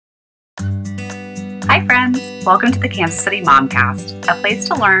Hi, friends. Welcome to the Kansas City Momcast, a place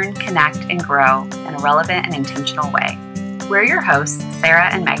to learn, connect, and grow in a relevant and intentional way. We're your hosts, Sarah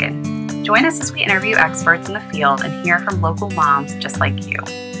and Megan. Join us as we interview experts in the field and hear from local moms just like you.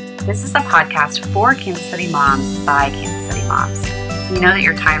 This is a podcast for Kansas City moms by Kansas City moms. We know that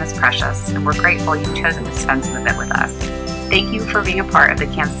your time is precious, and we're grateful you've chosen to spend some of it with us. Thank you for being a part of the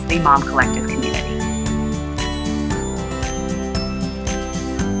Kansas City Mom Collective community.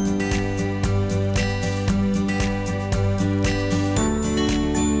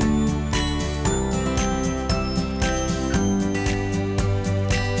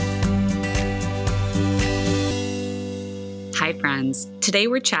 Hi, friends. Today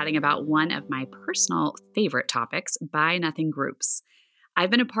we're chatting about one of my personal favorite topics, Buy Nothing groups. I've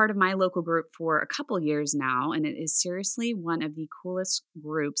been a part of my local group for a couple years now, and it is seriously one of the coolest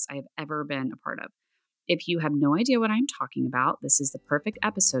groups I've ever been a part of. If you have no idea what I'm talking about, this is the perfect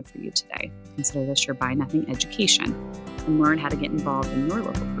episode for you today. Consider this your Buy Nothing education and learn how to get involved in your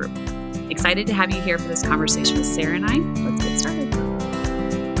local group. Excited to have you here for this conversation with Sarah and I. Let's get started.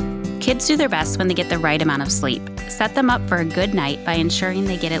 Kids do their best when they get the right amount of sleep. Set them up for a good night by ensuring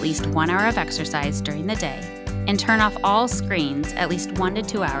they get at least 1 hour of exercise during the day, and turn off all screens at least 1 to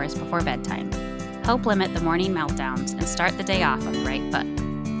 2 hours before bedtime. Help limit the morning meltdowns and start the day off on the right foot.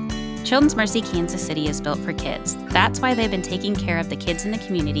 Children's Mercy Kansas City is built for kids. That's why they've been taking care of the kids in the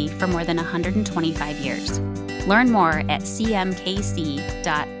community for more than 125 years. Learn more at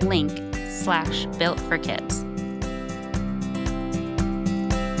cmkc.link/builtforkids.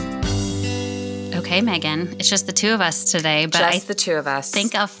 Okay, Megan, it's just the two of us today, but Just the two of us.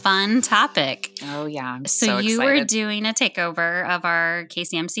 think a fun topic. Oh, yeah. I'm So you excited. were doing a takeover of our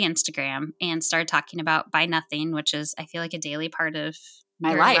KCMC Instagram and started talking about Buy Nothing, which is, I feel like, a daily part of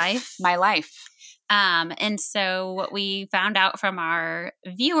my your life. My life. And so what we found out from our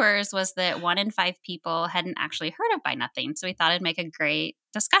viewers was that 1 in 5 people hadn't actually heard of Buy Nothing. So we thought it'd make a great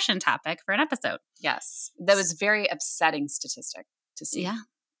discussion topic for an episode. Yes. That was a very upsetting statistic to see. Yeah.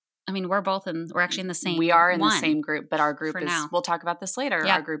 I mean, we're actually in the same We are in the one same group, but our group for is, now. we'll talk about this later.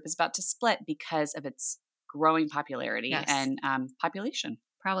 Yeah. Our group is about to split because of its growing popularity Yes. and population.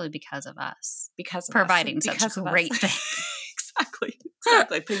 Probably because of us. Because of Providing us. such Because of great us. things. Exactly.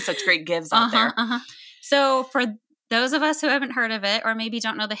 Putting such great gives out there. So for those of us who haven't heard of it or maybe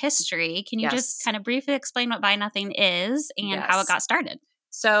don't know the history, can you just Yes. kind of briefly explain what Buy Nothing is and how Yes. it got started?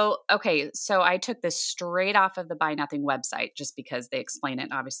 So I took this straight off of the Buy Nothing website just because they explain it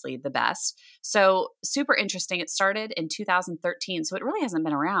obviously the best. So super interesting. It started in 2013, so it really hasn't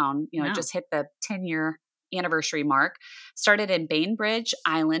been around. No. It just hit the 10-year anniversary mark. Started in Bainbridge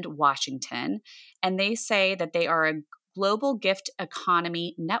Island, Washington, and they say that they are a global gift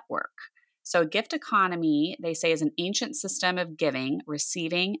economy network. So a gift economy, they say, is an ancient system of giving,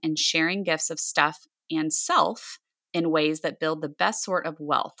 receiving, and sharing gifts of stuff and self in ways that build the best sort of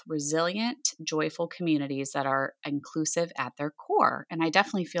wealth, resilient, joyful communities that are inclusive at their core. And I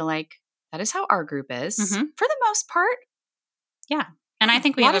definitely feel like that is how our group is for the most part. Yeah. And I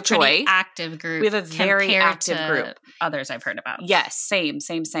think we A have lot a of pretty joy. active group. We have a very compared active to group. Others I've heard about. Yes, same.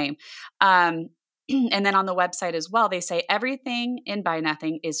 And then on the website as well, they say everything in Buy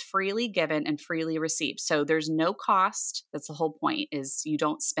Nothing is freely given and freely received. So there's no cost. That's the whole point, is you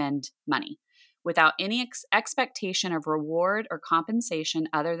don't spend money without any expectation of reward or compensation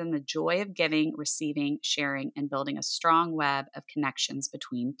other than the joy of giving, receiving, sharing, and building a strong web of connections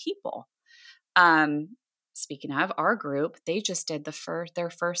between people. Speaking of our group, they just did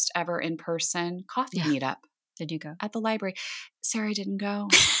their first ever in-person coffee meetup. Did you go? At the library. Sarah didn't go.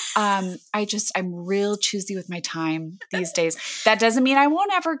 I'm real choosy with my time these days. That doesn't mean I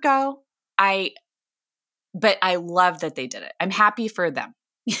won't ever go. But I love that they did it. I'm happy for them.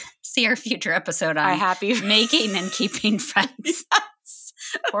 See our future episode on making and keeping friends. Yes.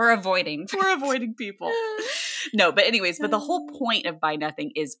 Or avoiding friends. Or avoiding people. No, but anyways, but the whole point of Buy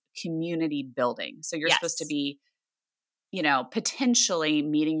Nothing is community building. So you're supposed to be, potentially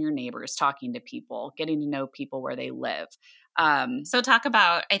meeting your neighbors, talking to people, getting to know people where they live. So talk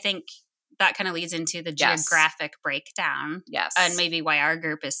about, I think that kind of leads into the geographic breakdown. Yes. And maybe why our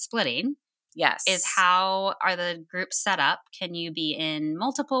group is splitting. Yes. Is how are the groups set up? Can you be in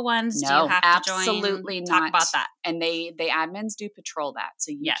multiple ones? No, do you have to join? Absolutely not. Talk about that. And the admins do patrol that.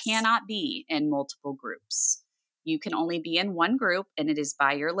 So you cannot be in multiple groups. You can only be in one group, and it is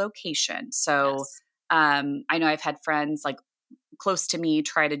by your location. So I know I've had friends like close to me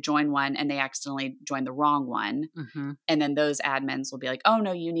try to join one and they accidentally joined the wrong one. Mm-hmm. And then those admins will be like, oh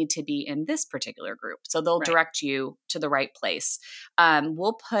no, you need to be in this particular group. So they'll direct you to the right place.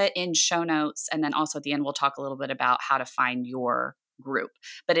 We'll put in show notes. And then also at the end, we'll talk a little bit about how to find your group,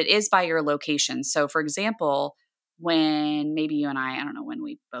 but it is by your location. So for example, when maybe you and I don't know when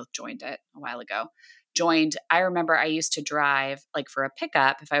we both joined it a while ago, I remember I used to drive like for a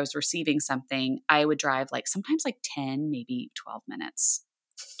pickup. If I was receiving something, I would drive like sometimes like 10, maybe 12 minutes.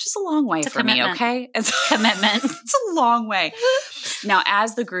 Just a long way for me, okay? It's commitment. It's a long way. Now,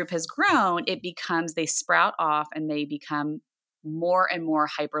 as the group has grown, they sprout off and they become more and more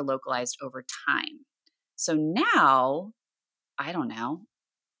hyper localized over time. So now, I don't know.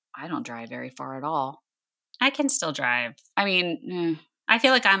 I don't drive very far at all. I can still drive. I mean, I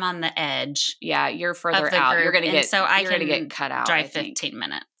feel like I'm on the edge. Yeah, you're further out. Group, you're going to get cut out. Drive 15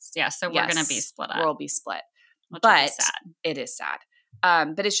 minutes. Yeah, so we're going to be split up. We'll be split. But sad. It is sad.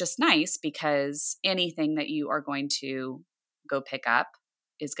 But it's just nice because anything that you are going to go pick up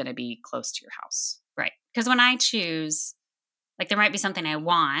is going to be close to your house. Right. Because when I choose, like there might be something I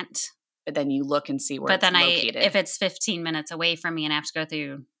want. But then you look and see where it's located. If it's 15 minutes away from me and I have to go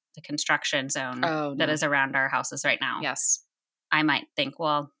through the construction zone that is around our houses right now. Yes. I might think,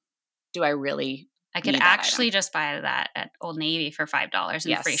 well, do I really I could actually just buy that at Old Navy for $5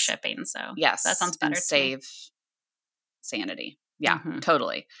 and free shipping. So yes, that sounds better. And save sanity. Yeah,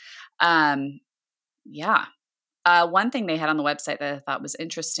 totally. Yeah. One thing they had on the website that I thought was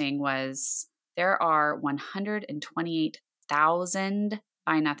interesting was there are 128,000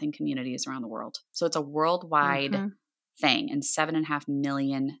 Buy Nothing communities around the world. So it's a worldwide thing, and 7.5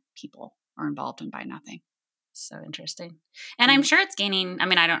 million people are involved in Buy Nothing. So interesting. And I'm sure it's gaining, I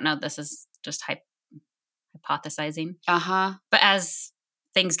mean, I don't know, this is just hypothesizing. But as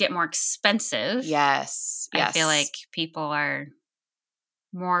things get more expensive, yes, I feel like people are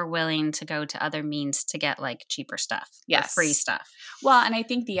more willing to go to other means to get like cheaper stuff, free stuff. Well, and I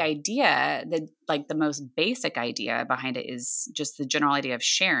think the idea, the most basic idea behind it is just the general idea of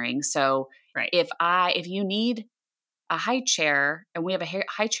sharing. So if you need a high chair and we have a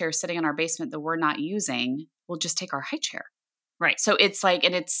high chair sitting in our basement that we're not using, we'll just take our high chair. Right. So it's like,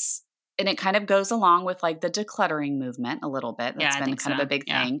 and it kind of goes along with like the decluttering movement a little bit. That's been kind of a big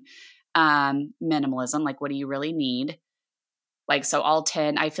thing. Minimalism, like what do you really need? Like, so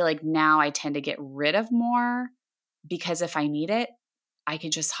I feel like now I tend to get rid of more because if I need it, I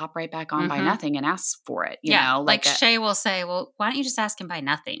could just hop right back on Buy Nothing and ask for it. You know, like Shay will say, well, why don't you just ask him Buy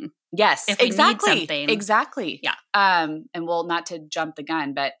Nothing? Yes, if we need something. Exactly. Yeah. And well, not to jump the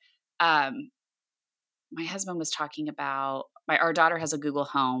gun, but my husband was talking about our daughter has a Google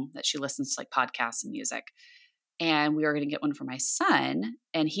Home that she listens to like podcasts and music. And we were going to get one for my son,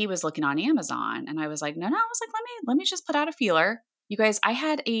 and he was looking on Amazon, and I was like, no, I was like, let me just put out a feeler. You guys, I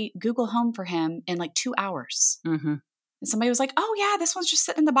had a Google Home for him in like 2 hours. And somebody was like, oh yeah, this one's just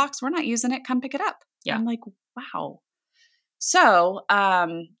sitting in the box. We're not using it. Come pick it up. Yeah. I'm like, wow. So,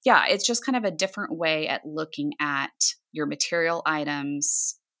 it's just kind of a different way at looking at your material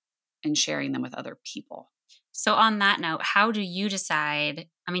items and sharing them with other people. So on that note, how do you decide?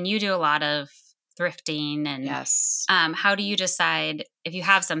 I mean, you do a lot of thrifting and how do you decide if you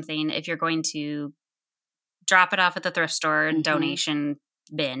have something, if you're going to drop it off at the thrift store donation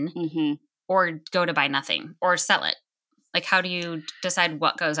bin or go to Buy Nothing or sell it? Like, how do you decide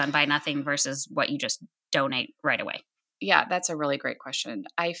what goes on Buy Nothing versus what you just donate right away? Yeah, that's a really great question.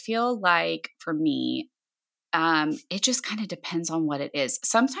 I feel like for me, it just kind of depends on what it is.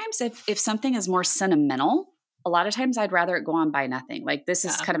 Sometimes if something is more sentimental, a lot of times I'd rather it go on Buy Nothing. Like this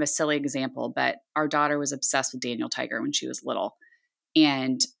is kind of a silly example, but our daughter was obsessed with Daniel Tiger when she was little.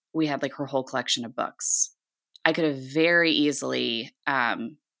 And we had like her whole collection of books. I could have very easily, I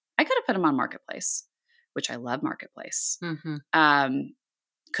could have put them on Marketplace, which I love Marketplace.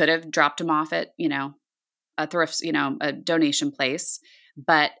 Could have dropped them off at, a thrift, a donation place.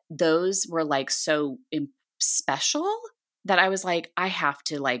 But those were like so special that I was like, I have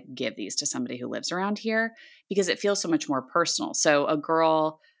to like give these to somebody who lives around here because it feels so much more personal. So a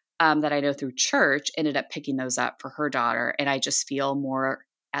girl that I know through church ended up picking those up for her daughter. And I just feel more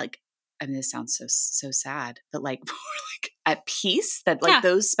like, I mean, this sounds so sad, but like more like at peace that like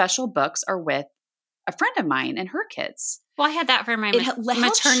those special books are with a friend of mine and her kids. Well, I had that for my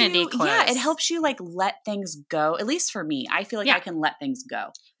maternity clothes. Yeah, it helps you like let things go. At least for me, I feel like I can let things go.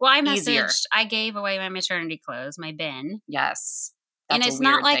 Well, I gave away my maternity clothes, my bin. Yes. And it's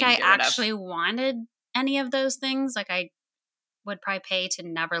not like I actually wanted any of those things. Like I would probably pay to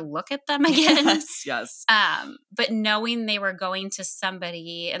never look at them again. Yes. But knowing they were going to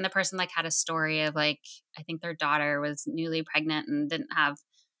somebody and the person like had a story of like, I think their daughter was newly pregnant and didn't have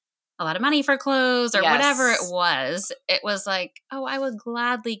a lot of money for clothes or whatever it was like, oh, I would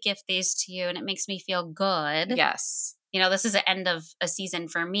gladly gift these to you. And it makes me feel good. Yes. this is the end of a season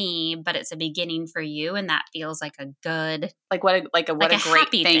for me, but it's a beginning for you. And that feels like a good, what a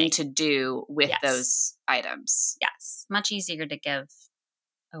great thing to thing. do with Yes. those items. Yes. Much easier to give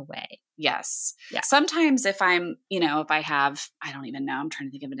away. Yes. Yeah. Sometimes if I'm, if I have, I don't even know, I'm trying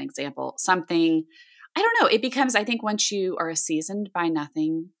to think of an example, something, I don't know. It becomes, I think once you are a seasoned Buy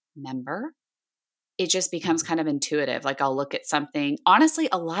Nothing member, it just becomes kind of intuitive. Like I'll look at something. Honestly,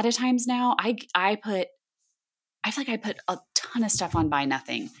 a lot of times now I feel like I put a ton of stuff on Buy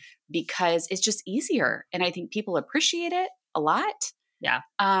Nothing because it's just easier. And I think people appreciate it a lot. Yeah.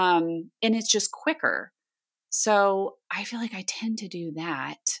 And it's just quicker. So I feel like I tend to do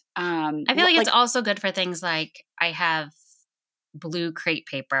that. I feel like it's also good for things like I have blue crepe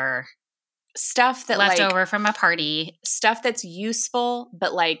paper stuff that left over from a party. Stuff that's useful,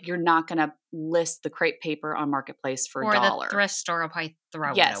 but like you're not going to list the crepe paper on Marketplace for $1. Or the thrift store will probably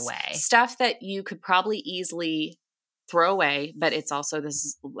throw it away. Stuff that you could probably easily throw away, but it's also, this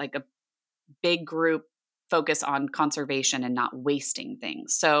is like a big group focus on conservation and not wasting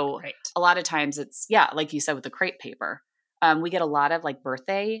things. So a lot of times it's, like you said with the crepe paper, we get a lot of like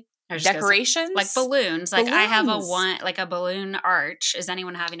birthday decorations. Like balloons. Like I have a balloon arch. Is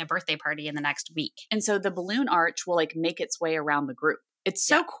anyone having a birthday party in the next week? And so the balloon arch will like make its way around the group. It's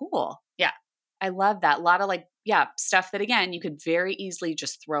so cool. Yeah. I love that. A lot of like, stuff that again, you could very easily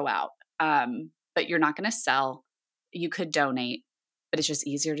just throw out. But you're not going to sell. You could donate, but it's just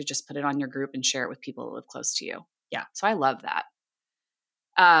easier to just put it on your group and share it with people that live close to you. Yeah. So I love that.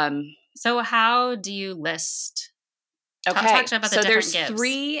 So how do you list? Okay. Talk to about the different gifts.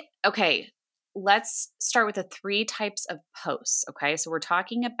 Three. Okay. Let's start with the 3 types of posts. Okay. So we're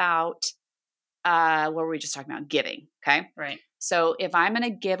talking about, what were we just talking about? Giving. Okay. Right. So if I'm going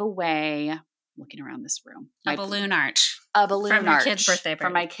to give away, looking around this room, a balloon arch from your kid's birthday party. For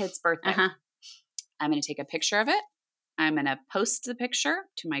my kid's birthday. I'm going to take a picture of it. I'm going to post the picture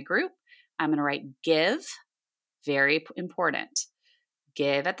to my group. I'm going to write give, very important,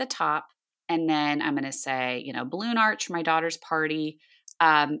 give at the top. And then I'm going to say, balloon arch for my daughter's party.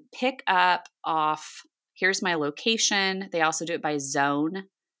 Pick up off, here's my location. They also do it by zone.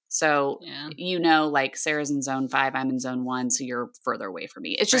 So, like Sarah's in zone 5, I'm in zone 1. So you're further away from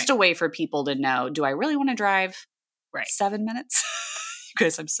me. It's just a way for people to know, do I really want to drive 7 minutes?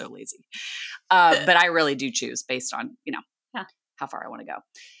 Because I'm so lazy. But I really do choose based on, how far I want to go.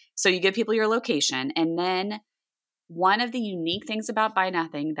 So you give people your location. And then one of the unique things about Buy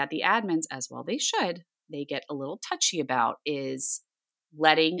Nothing that the admins, as well they should, they get a little touchy about is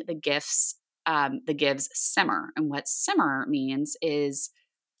letting the gives simmer. And what simmer means is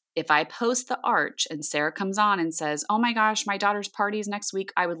if I post the arch and Sarah comes on and says, oh my gosh, my daughter's party is next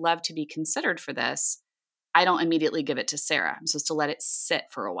week, I would love to be considered for this, I don't immediately give it to Sarah. I'm supposed to let it sit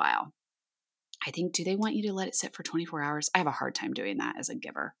for a while. I think, do they want you to let it sit for 24 hours? I have a hard time doing that as a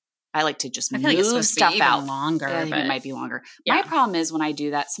giver. I like to just move stuff out. Longer. I think it might be longer. Yeah. My problem is when I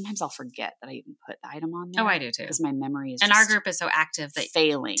do that, sometimes I'll forget that I even put the item on there. Oh, I do too. Because my memory is and our group is so active that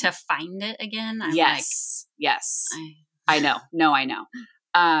failing to find it again. I'm yes. I know. No, I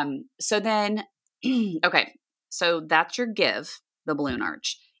know. So then, okay. So that's your give, the balloon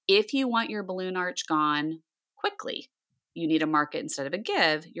arch. If you want your balloon arch gone quickly, you need to mark it instead of a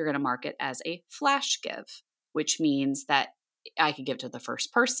give. You're going to mark it as a flash give, which means that I could give to the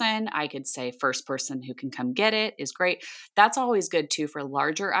first person. I could say first person who can come get it is great. That's always good too for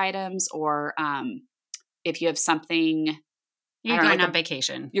larger items or if you have something. You're going on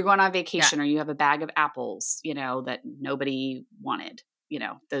vacation. You're going on vacation or you have a bag of apples, that nobody wanted.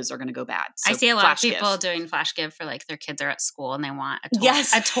 Those are going to go bad. So I see a lot of people doing flash give for like their kids are at school and they want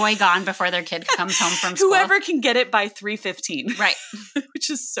a toy gone before their kid comes home from school. Whoever can get it by 3:15. Right. Which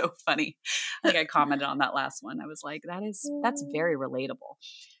is so funny. I think I commented on that last one. I was like, that's very relatable.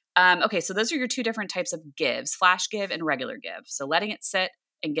 Okay. So those are your 2 different types of gives, flash give and regular give. So letting it sit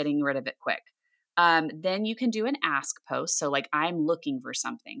and getting rid of it quick. Then you can do an ask post. So like I'm looking for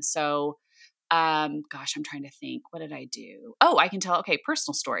something. So gosh, I'm trying to think. What did I do? Oh, I can tell. Okay.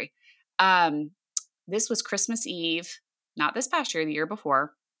 Personal story. This was Christmas Eve, not this past year, the year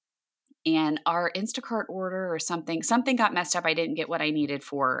before. And our Instacart order or something got messed up. I didn't get what I needed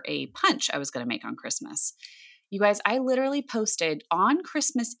for a punch I was going to make on Christmas. You guys, I literally posted on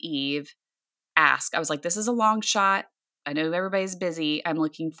Christmas Eve, ask. I was like, this is a long shot. I know everybody's busy. I'm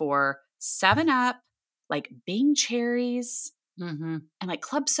looking for 7-Up, like Bing cherries, and like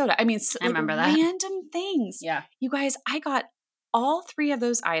club soda. I mean, I remember that. Random things. Yeah. You guys, I got all 3 of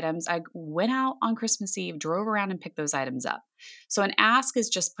those items. I went out on Christmas Eve, drove around and picked those items up. So an ask is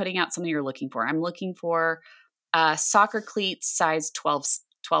just putting out something you're looking for. I'm looking for soccer cleats size 12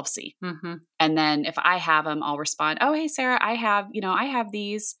 12C. Mm-hmm. And then if I have them, I'll respond, oh, hey, Sarah, I have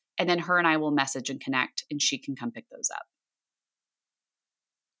these. And then her and I will message and connect, and she can come pick those up.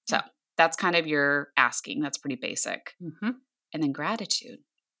 So that's kind of your asking. That's pretty basic. Mm-hmm. And then gratitude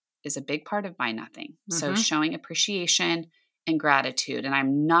is a big part of Buy Nothing. Mm-hmm. So showing appreciation and gratitude. And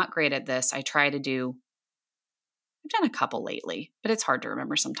I'm not great at this. I've done a couple lately, but it's hard to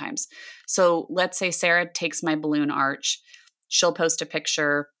remember sometimes. So let's say Sarah takes my balloon arch. She'll post a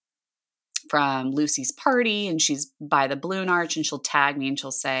picture from Lucy's party, and she's by the balloon arch, and she'll tag me and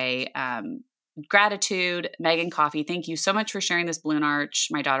she'll say, gratitude, Megan Coffee. Thank you so much for sharing this balloon arch.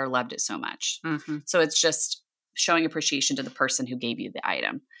 My daughter loved it so much. Mm-hmm. So it's just showing appreciation to the person who gave you the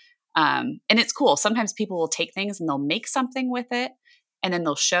item. And it's cool. Sometimes people will take things and they'll make something with it, and then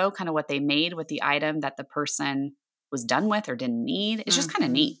they'll show kind of what they made with the item that the person was done with or didn't need. It's just kind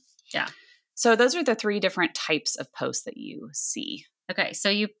of neat. Yeah. So those are the 3 different types of posts that you see. Okay. So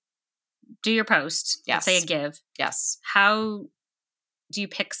you do your post. Yes. Let's say a give. Yes. How do you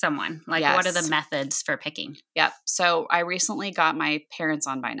pick someone? Like, Yes. what are the methods for picking? Yep. So I recently got my parents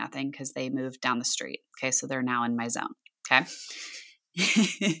on Buy Nothing because they moved down the street. Okay. So they're now in my zone. Okay.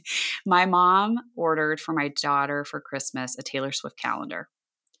 My mom ordered for my daughter for Christmas a Taylor Swift calendar,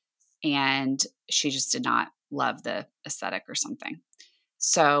 and she just did not love the aesthetic or something.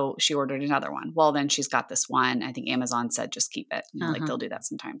 So she ordered another one. Well, then she's got this one. I think Amazon said, just keep it. Like they'll do that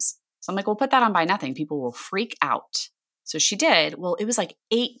sometimes. So I'm like, we'll put that on Buy Nothing. People will freak out. So she did. Well, it was like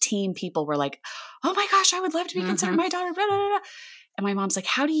 18 people were like, oh my gosh, I would love to be considered my daughter. Blah, blah, blah. And my mom's like,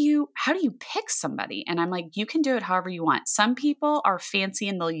 how do you pick somebody? And I'm like, you can do it however you want. Some people are fancy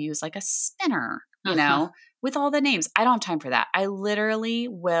and they'll use like a spinner, you know, with all the names. I don't have time for that. I literally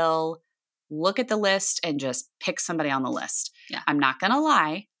will look at the list and just pick somebody on the list. Yeah. I'm not going to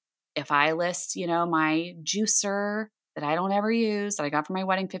lie. If I list, my juicer that I don't ever use that I got for my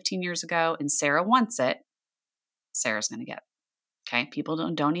wedding 15 years ago and Sarah wants it, Sarah's going to get it. Okay.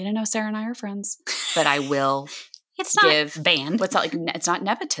 People don't need to know Sarah and I are friends, but I will. It's not banned. What's that like? It's not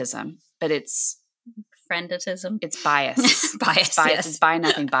nepotism, but it's frienditism. It's bias. Bias. Yes. It's Buy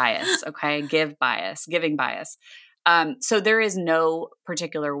Nothing bias. Okay. Giving bias. So there is no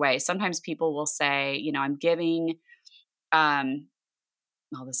particular way. Sometimes people will say, I'm giving,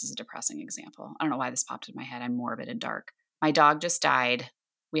 this is a depressing example. I don't know why this popped in my head. I'm morbid and dark. My dog just died.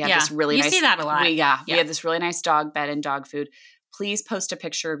 We have this really nice. You see that a lot. We have this really nice dog bed and dog food. Please post a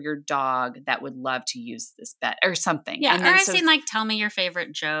picture of your dog that would love to use this bed or something. Yeah. And or I've seen like, tell me your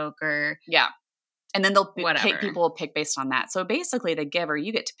favorite joke or. Yeah. And then people will pick based on that. So basically the giver,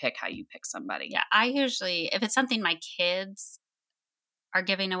 you get to pick how you pick somebody. Yeah. I usually, if it's something my kids are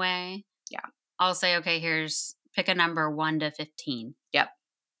giving away. Yeah. I'll say, okay, pick a number 1 to 15. Yep.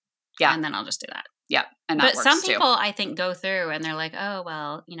 Yeah. And then I'll just do that. Yep. And that but some people I think go through and they're like, oh,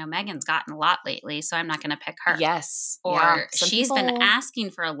 well, Megan's gotten a lot lately, so I'm not going to pick her. Yes. Or she's been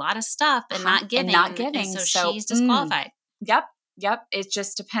asking for a lot of stuff and not giving. And so she's disqualified. Yep. It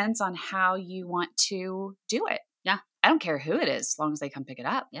just depends on how you want to do it. Yeah. I don't care who it is as long as they come pick it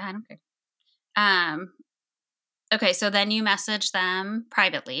up. Yeah, I don't care. Okay, so then you message them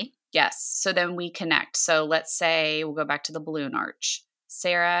privately. Yes. So then we connect. So let's say we'll go back to the balloon arch.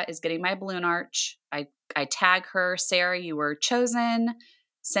 Sarah is getting my balloon arch. I tag her, Sarah, you were chosen,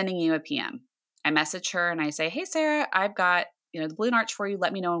 sending you a PM. I message her and I say, hey, Sarah, I've got the balloon arch for you.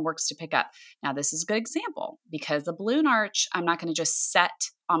 Let me know when works to pick up. Now, this is a good example because the balloon arch, I'm not going to just set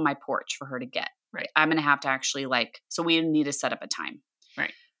on my porch for her to get. Right. I'm going to have to actually so we need to set up a time.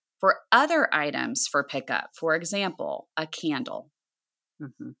 Right. For other items for pickup, for example, a candle.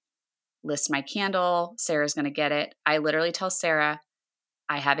 Mm-hmm. List my candle. Sarah's going to get it. I literally tell Sarah,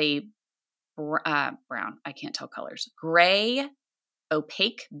 I have a brown, I can't tell colors, gray,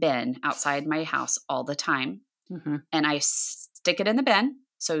 opaque bin outside my house all the time. Mm-hmm. And I stick it in the bin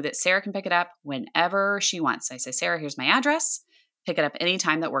so that Sarah can pick it up whenever she wants. I say, Sarah, here's my address. Pick it up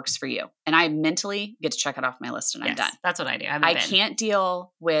anytime that works for you. And I mentally get to check it off my list and I'm done. That's what I do. I can't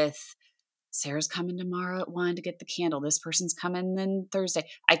deal with Sarah's coming tomorrow at 1 to get the candle. This person's coming then Thursday.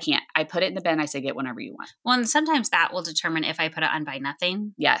 I can't. I put it in the bin. I say, get whenever you want. Well, and sometimes that will determine if I put it on Buy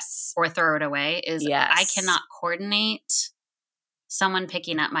Nothing. Yes. Or throw it away. I cannot coordinate someone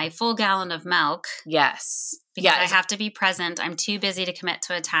picking up my full gallon of milk. Yes. Because I have to be present. I'm too busy to commit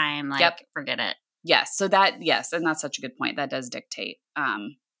to a time. Forget it. Yes. So and that's such a good point. That does dictate,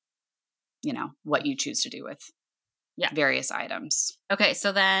 what you choose to do with various items. Okay.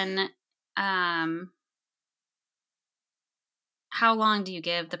 So then, how long do you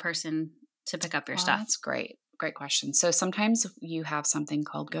give the person to pick up your stuff? That's great. Great question. So sometimes you have something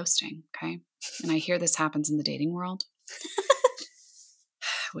called ghosting. Okay. And I hear this happens in the dating world.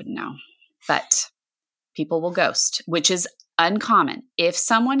 wouldn't know. But people will ghost, which is uncommon. If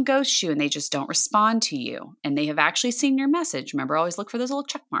someone ghosts you and they just don't respond to you and they have actually seen your message, remember, always look for those little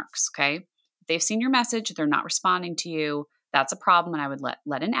check marks, okay? If they've seen your message, they're not responding to you, that's a problem, and I would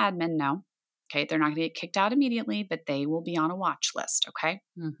let an admin know. Okay, they're not going to get kicked out immediately, but they will be on a watch list, okay?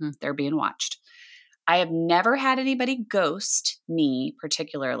 Mm-hmm. They're being watched. I have never had anybody ghost me,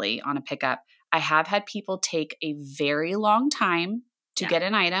 particularly on a pickup. I have had people take a very long time to get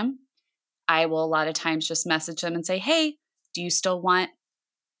an item. I will a lot of times just message them and say, hey, do you still want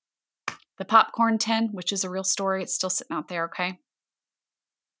the popcorn tin, which is a real story? It's still sitting out there, okay?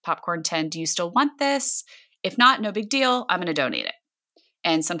 Popcorn tin, do you still want this? If not, no big deal. I'm going to donate it.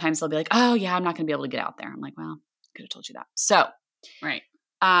 And sometimes they'll be like, oh, yeah, I'm not going to be able to get out there. I'm like, well, could have told you that. So, right.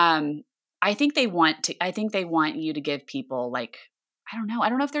 I think they want you to give people like, I don't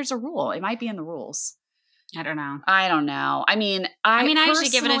know if there's a rule. It might be in the rules. I don't know. I mean, I usually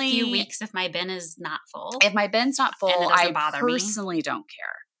give it a few weeks if my bin is not full. If my bin's not full, I personally me. don't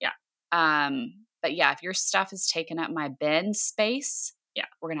care. Yeah. But yeah, if your stuff is taking up my bin space, yeah,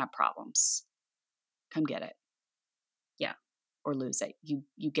 we're going to have problems. Come get it. Yeah. Or lose it.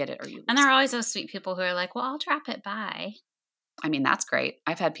 You get it or you lose it. And there are always those sweet people who are like, well, I'll drop it by. I mean, that's great.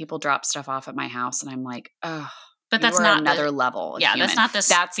 I've had people drop stuff off at my house and I'm like, oh, but that's not another level. Yeah, human. That's not the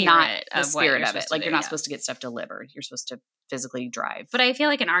spirit of it. Like you're not supposed to get stuff delivered. You're supposed to physically drive. But I feel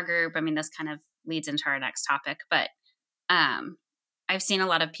like in our group, I mean, this kind of leads into our next topic, but I've seen a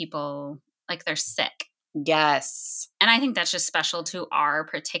lot of people like they're sick. Yes. And I think that's just special to our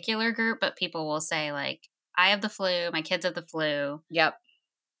particular group, but people will say like, I have the flu, my kids have the flu. Yep.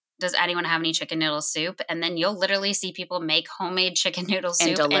 Does anyone have any chicken noodle soup? And then you'll literally see people make homemade chicken noodle soup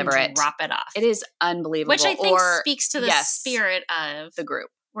and deliver it. Drop it off. It is unbelievable. Which I think speaks to the spirit of the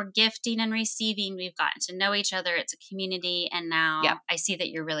group. We're gifting and receiving. We've gotten to know each other. It's a community. And now I see that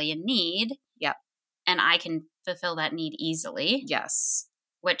you're really in need. Yep. And I can fulfill that need easily. Yes.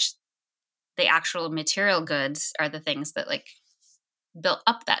 Which the actual material goods are the things that like built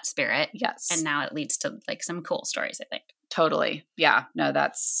up that spirit. Yes. And now it leads to like some cool stories, I think. Totally. Yeah. No,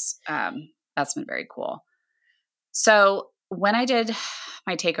 that's been very cool. So when I did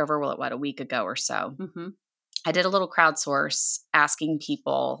my takeover, a week ago or so, I did a little crowdsource asking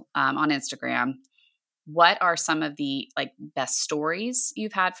people on Instagram, what are some of the like best stories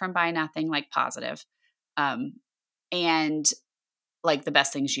you've had from Buy Nothing, like positive, and like the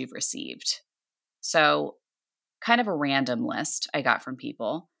best things you've received. So kind of a random list I got from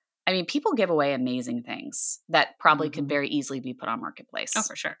people. I mean, people give away amazing things that probably could very easily be put on Marketplace. Oh,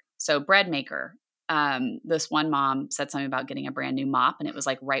 for sure. So bread maker. This one mom said something about getting a brand new mop, and it was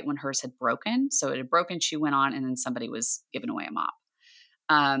like right when hers had broken. So it had broken, she went on, and then somebody was giving away a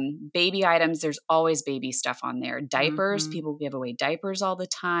mop. Baby items, there's always baby stuff on there. Diapers, people give away diapers all the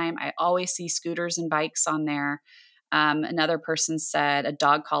time. I always see scooters and bikes on there. Another person said a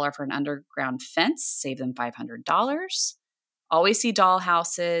dog collar for an underground fence, save them $500. Always see doll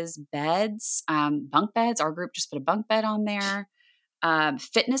houses, beds, bunk beds. Our group just put a bunk bed on there.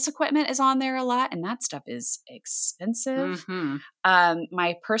 Fitness equipment is on there a lot, and that stuff is expensive.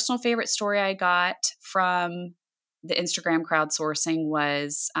 My personal favorite story I got from the Instagram crowdsourcing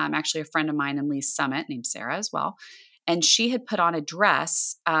was actually a friend of mine in Lee's Summit named Sarah as well. And she had put on a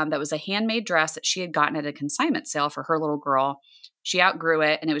dress that was a handmade dress that she had gotten at a consignment sale for her little girl. She outgrew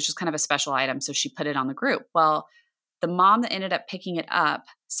it, and it was just kind of a special item, so she put it on the group. Well, the mom that ended up picking it up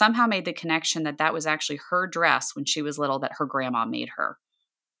somehow made the connection that that was actually her dress when she was little that her grandma made her.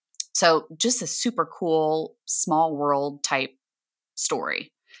 So just a super cool, small world type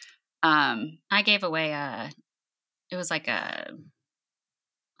story. I gave away it was like I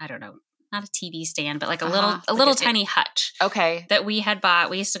don't know, not a TV stand, but like a little tiny hutch. Okay. That we had bought.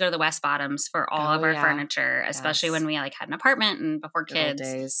 We used to go to the West Bottoms for all of our furniture, especially when we like had an apartment and before kids. Good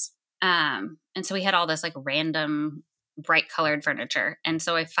old days. And so we had all this like random bright colored furniture. And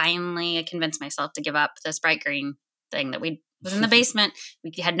so I finally convinced myself to give up this bright green thing that was in the basement.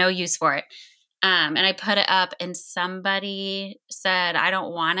 We had no use for it. And I put it up and somebody said, I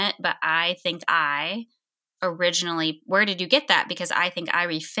don't want it, but I think originally, where did you get that? Because I think I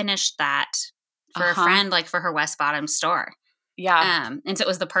refinished that for a friend, like for her West Bottom store. Yeah. And so it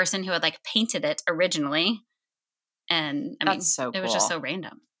was the person who had like painted it originally. And I mean, so cool. It was just so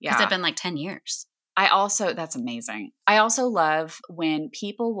random. Yeah. Because it's been like 10 years. That's amazing. I also love when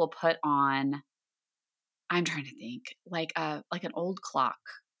people will put on, I'm trying to think, like an old clock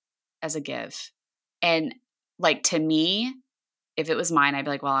as a give. And like to me, if it was mine, I'd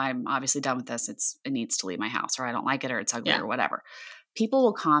be like, well, I'm obviously done with this. It needs to leave my house, or I don't like it, or it's ugly, or whatever. People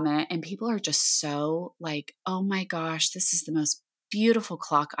will comment, and people are just so like, oh my gosh, this is the most beautiful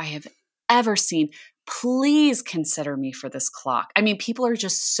clock I have ever seen. Please consider me for this clock. I mean, people are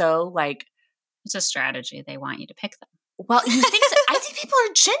just so like, it's a strategy. They want you to pick them. well, you think so? I think people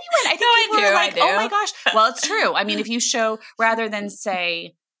are genuine. I think people are like, oh my gosh. Well, it's true. I mean, if you show, rather than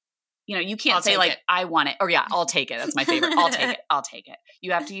say, you know, you can't say like, I want it, or yeah, I'll take it. That's my favorite. I'll take it. I'll take it.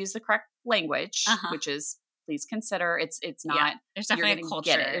 You have to use the correct language, which is, please consider. It's not. There's definitely a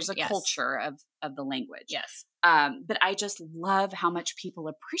culture. There's a culture of the language. Yes. But I just love how much people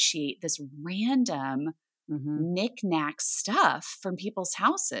appreciate this random knick-knack stuff from people's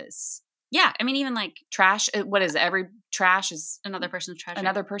houses. Yeah. I mean, even like trash. What is it? Every trash is another person's treasure.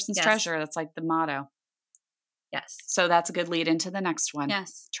 Another person's treasure. That's like the motto. Yes. So that's a good lead into the next one.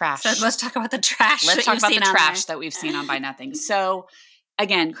 Yes. Trash. So let's talk about the trash. Let's talk about the trash that we've seen on Buy Nothing. So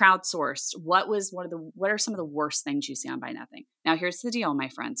again, crowdsourced. What are some of the worst things you see on Buy Nothing? Now, here's the deal, my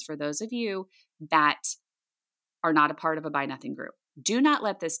friends. For those of you that are not a part of a Buy Nothing group, do not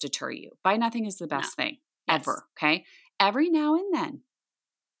let this deter you. Buy Nothing is the best thing ever. Okay. Every now and then,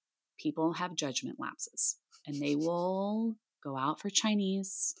 people have judgment lapses, and they will go out for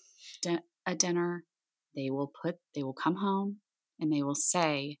Chinese a dinner. They will come home and they will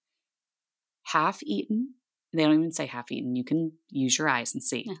say half eaten. They don't even say half eaten. You can use your eyes and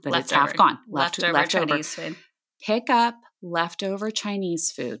see that it's half gone. Leftover Chinese food. Pick up leftover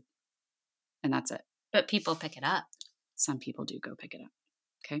Chinese food. And that's it. But people pick it up. Some people do go pick it up.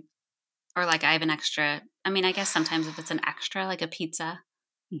 Okay. Or like I have an extra. I mean, I guess sometimes if it's an extra, like a pizza,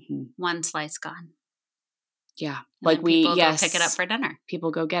 one slice gone. Yeah. And like people go pick it up for dinner.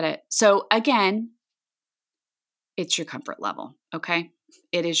 People go get it. So again, it's your comfort level. Okay.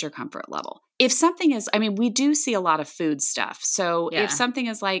 It is your comfort level. If something is, I mean, we do see a lot of food stuff. So if something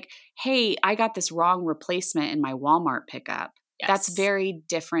is like, hey, I got this wrong replacement in my Walmart pickup, that's very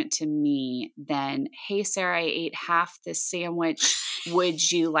different to me than, hey, Sarah, I ate half this sandwich.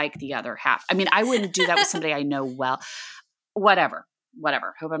 Would you like the other half? I mean, I wouldn't do that with somebody I know well. Whatever.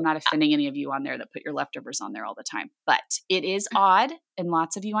 Hope I'm not offending any of you on there that put your leftovers on there all the time. But it is odd. And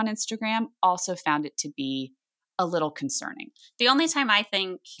lots of you on Instagram also found it to be a little concerning. The only time I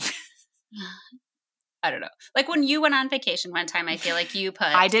think, I don't know, like when you went on vacation one time, I feel like you put.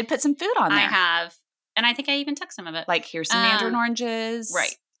 I did put some food on there. I have. And I think I even took some of it. Like, here's some mandarin oranges.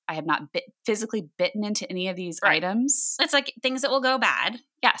 Right. I have not physically bitten into any of these items. It's like things that will go bad.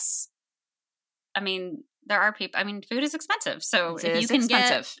 Yes. I mean, there are people. I mean, food is expensive. So if you can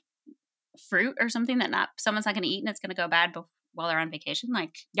get fruit or something that someone's not going to eat and it's going to go bad while they're on vacation,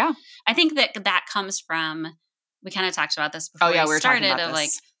 like, yeah. I think that comes from, we kind of talked about this before we started, of this.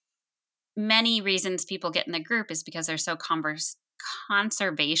 Like, many reasons people get in the group is because they're so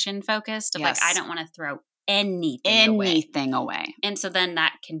conservation focused of like, I don't want to throw anything away. And so then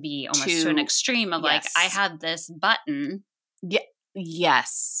that can be almost to an extreme of like, I have this button. Yeah.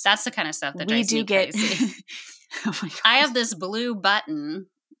 Yes. That's the kind of stuff that drives me crazy. Oh my gosh. I have this blue button.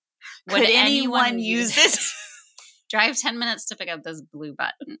 Would anyone use it? Drive 10 minutes to pick up this blue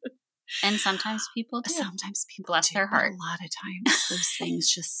button. And sometimes people do. Sometimes people bless their heart. A lot of times those things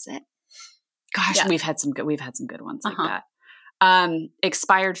just sit. Gosh, we've had some good ones like that.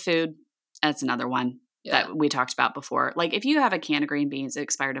 Expired food, that's another one that we talked about before. Like, if you have a can of green beans that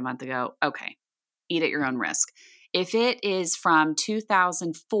expired a month ago, okay, eat at your own risk. If it is from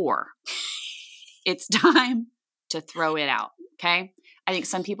 2004, it's time to throw it out, okay? I think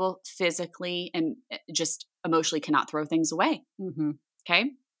some people physically and just emotionally cannot throw things away,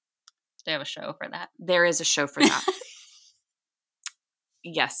 okay? They have a show for that. There is a show for that.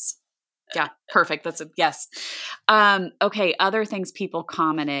 Yes. Yeah, perfect. That's a yes. Okay, other things people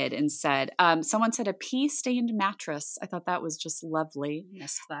commented and said. Someone said a pea-stained mattress. I thought that was just lovely.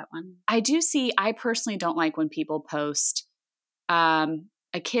 Missed that one. I personally don't like when people post a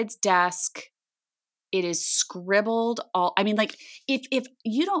kid's desk. It is scribbled all. I mean, like, if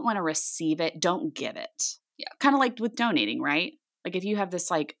you don't want to receive it, don't give it. Yeah. Kind of like with donating, right? Like, if you have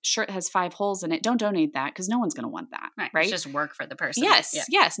this like shirt that has 5 holes in it, don't donate that because no one's going to want that. Right. It's just work for the person. Yes. Yeah.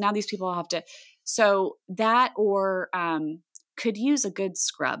 Yes. Now these people have to. So that or could use a good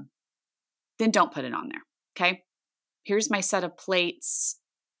scrub. Then don't put it on there. Okay. Here's my set of plates.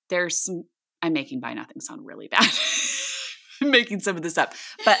 I'm making Buy Nothing sound really bad. I'm making some of this up.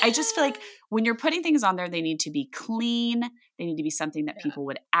 But I just feel like when you're putting things on there, they need to be clean. They need to be something that people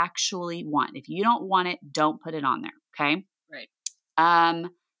would actually want. If you don't want it, don't put it on there. Okay. Right.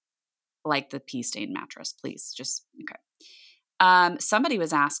 Like the pea-stained mattress, please. Just okay. Somebody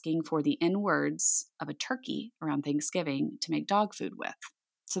was asking for the inwards of a turkey around Thanksgiving to make dog food with.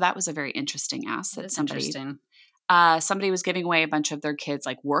 So that was a very interesting ask. Somebody was giving away a bunch of their kids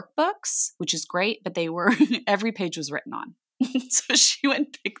like workbooks, which is great, but every page was written on. So she went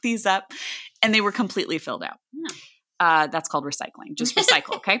and picked these up and they were completely filled out. That's called recycling. Just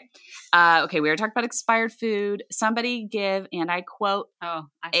recycle, okay? Okay, we were talking about expired food. Somebody give, and I quote, I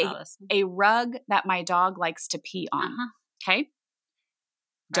saw this. a rug that my dog likes to pee on. Okay?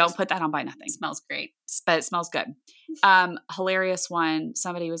 Don't put that on Buy Nothing. It smells great. But it smells good. Hilarious one.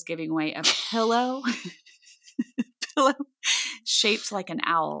 Somebody was giving away a pillow shaped like an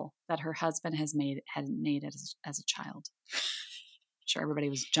owl that her husband had made as a child. Sure, everybody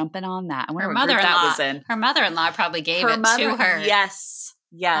was jumping on that. I wonder what group that was in. Her mother-in-law probably gave it to her. Yes.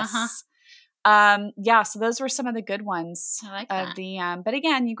 So those were some of the good ones. I like that. Of the but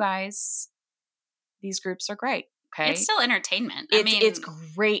again, you guys, these groups are great. Okay, it's still entertainment. It's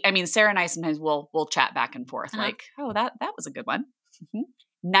great. I mean, Sarah and I sometimes we'll chat back and forth like, oh, that was a good one.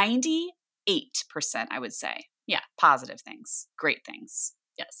 98%, I would say. Yeah, positive things, great things.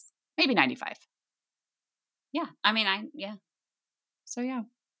 Yes, maybe 95. Yeah, I mean, So yeah.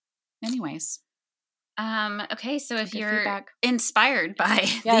 Anyways. Okay, so if you're inspired by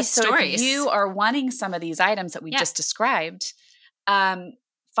these so stories, if you are wanting some of these items that we just described,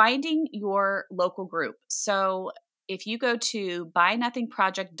 finding your local group. So if you go to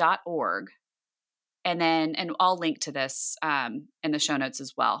buynothingproject.org, and I'll link to this in the show notes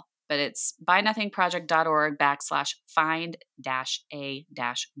as well, but it's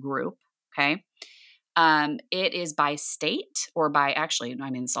buynothingproject.org/find-a-group. Okay. It is by state or by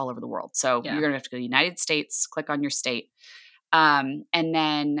it's all over the world. So you're going to have to go to the United States, click on your state, and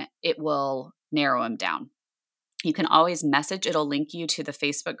then it will narrow them down. You can always message. It'll link you to the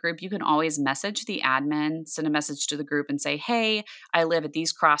Facebook group. You can always message the admin, send a message to the group and say, hey, I live at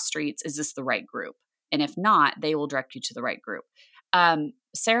these cross streets. Is this the right group? And if not, they will direct you to the right group.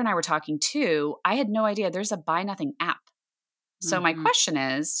 Sarah and I were talking too. I had no idea there's a Buy Nothing app. So my question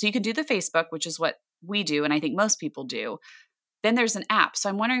is, so you can do the Facebook, which is what we do, and I think most people do. Then there's an app. So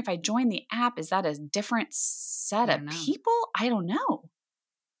I'm wondering if I join the app, is that a different set of people? I don't know.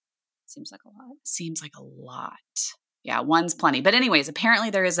 Seems like a lot. Yeah, one's plenty. But anyways, apparently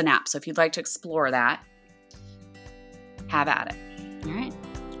there is an app. So if you'd like to explore that, have at it.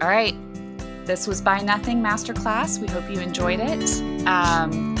 All right. This was Buy Nothing Masterclass. We hope you enjoyed it.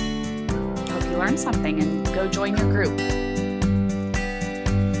 Hope you learned something and go join your group.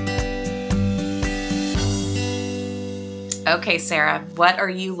 Okay, Sarah, what are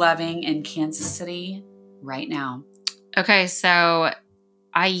you loving in Kansas City right now? Okay, so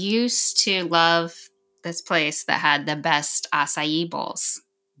I used to love this place that had the best acai bowls.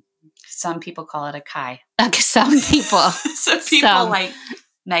 Some people call it a kai. Okay, some people. Like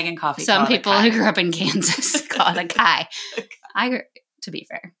Megan Coffee. Some people who grew up in Kansas call it a kai. To be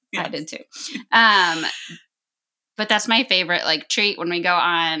fair, yes. I did too. But that's my favorite treat when we go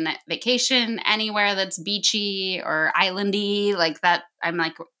on vacation anywhere that's beachy or islandy like that. I'm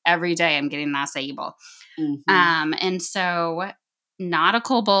like every day I'm getting an acai bowl. And so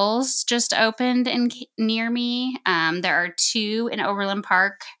Nautical Bowls just opened near me. There are 2 in Overland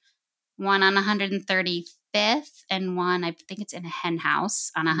Park, one on 135th and one, I think it's in a hen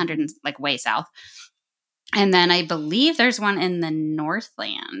house on 100, way south. And then I believe there's one in the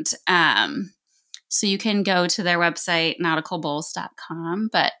Northland. So you can go to their website, nauticalbowls.com.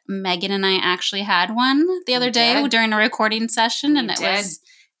 But Megan and I actually had one the other day during a recording session, and it was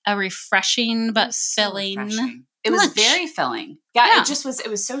a refreshing but filling. Refreshing. It was very filling. Yeah, it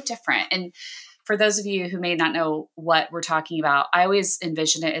was so different. And for those of you who may not know what we're talking about, I always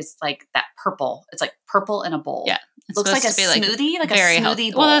envision it as like that purple. It's like purple in a bowl. Yeah. It looks like a smoothie, like a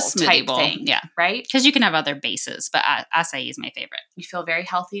smoothie bowl type thing. Yeah. Right? Because you can have other bases, but acai is my favorite. You feel very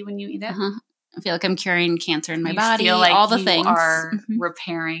healthy when you eat it? I feel like I'm curing cancer in my body. Feel like all the things. You are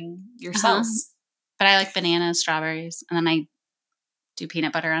repairing your cells. But I like bananas, strawberries, and then I do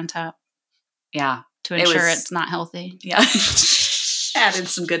peanut butter on top. Yeah. To ensure it's not healthy. Yeah. Added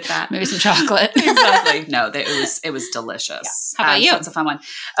some good fat. Maybe some chocolate. Exactly. No, it was delicious. Yeah. How about you? So it's a fun one.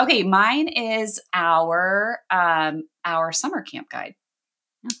 Okay, mine is our summer camp guide.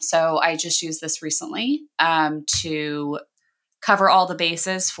 Yeah. So I just used this recently to cover all the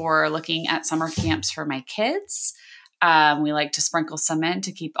bases for looking at summer camps for my kids. We like to sprinkle some in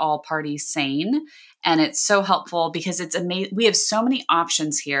to keep all parties sane. And it's so helpful because it's amazing. We have so many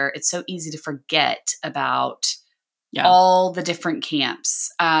options here. It's so easy to forget about all the different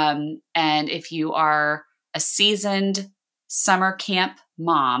camps. And if you are a seasoned summer camp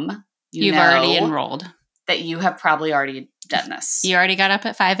mom, you've already enrolled. That you have probably already done this. You already got up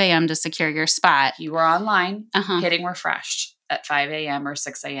at 5 a.m. to secure your spot. You were online hitting refresh at 5 a.m. or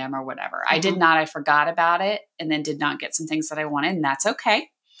 6 a.m. or whatever. I did not. I forgot about it and then did not get some things that I wanted, and that's okay.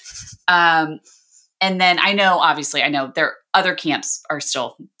 And then I know there other camps are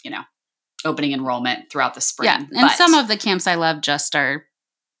still, opening enrollment throughout the spring. Yeah. And some of the camps I love just are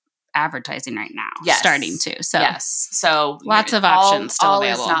advertising right now. Yes. Starting to. So yes. So lots of options still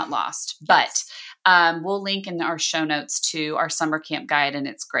available. All is not lost. Yes. But we'll link in our show notes to our summer camp guide, and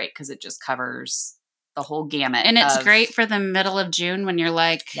it's great because it just covers the whole gamut. And it's great for the middle of June when you're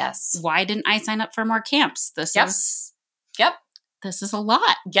like, yes, why didn't I sign up for more camps? This is a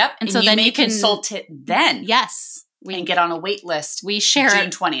lot. Yep. And so then you can consult it then. Yes. And get on a wait list. We share June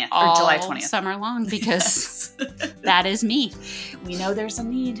it 20th all or July 20th. Summer long because that is me. We know there's a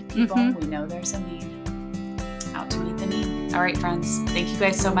need, people. Mm-hmm. We know there's a need. Out to meet the need. All right, friends. Thank you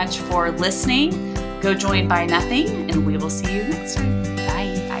guys so much for listening. Go join Buy Nothing, and we will see you next time.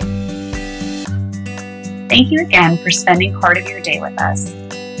 Bye. Bye. Thank you again for spending part of your day with us.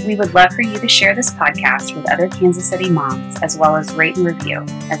 We would love for you to share this podcast with other Kansas City moms, as well as rate and review,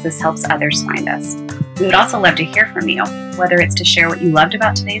 as this helps others find us. We would also love to hear from you, whether it's to share what you loved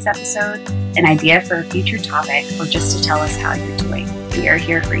about today's episode, an idea for a future topic, or just to tell us how you're doing. We are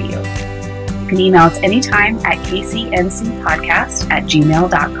here for you. You can email us anytime at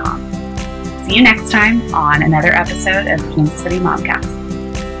kcncpodcast@gmail.com. See you next time on another episode of Kansas City Momcast.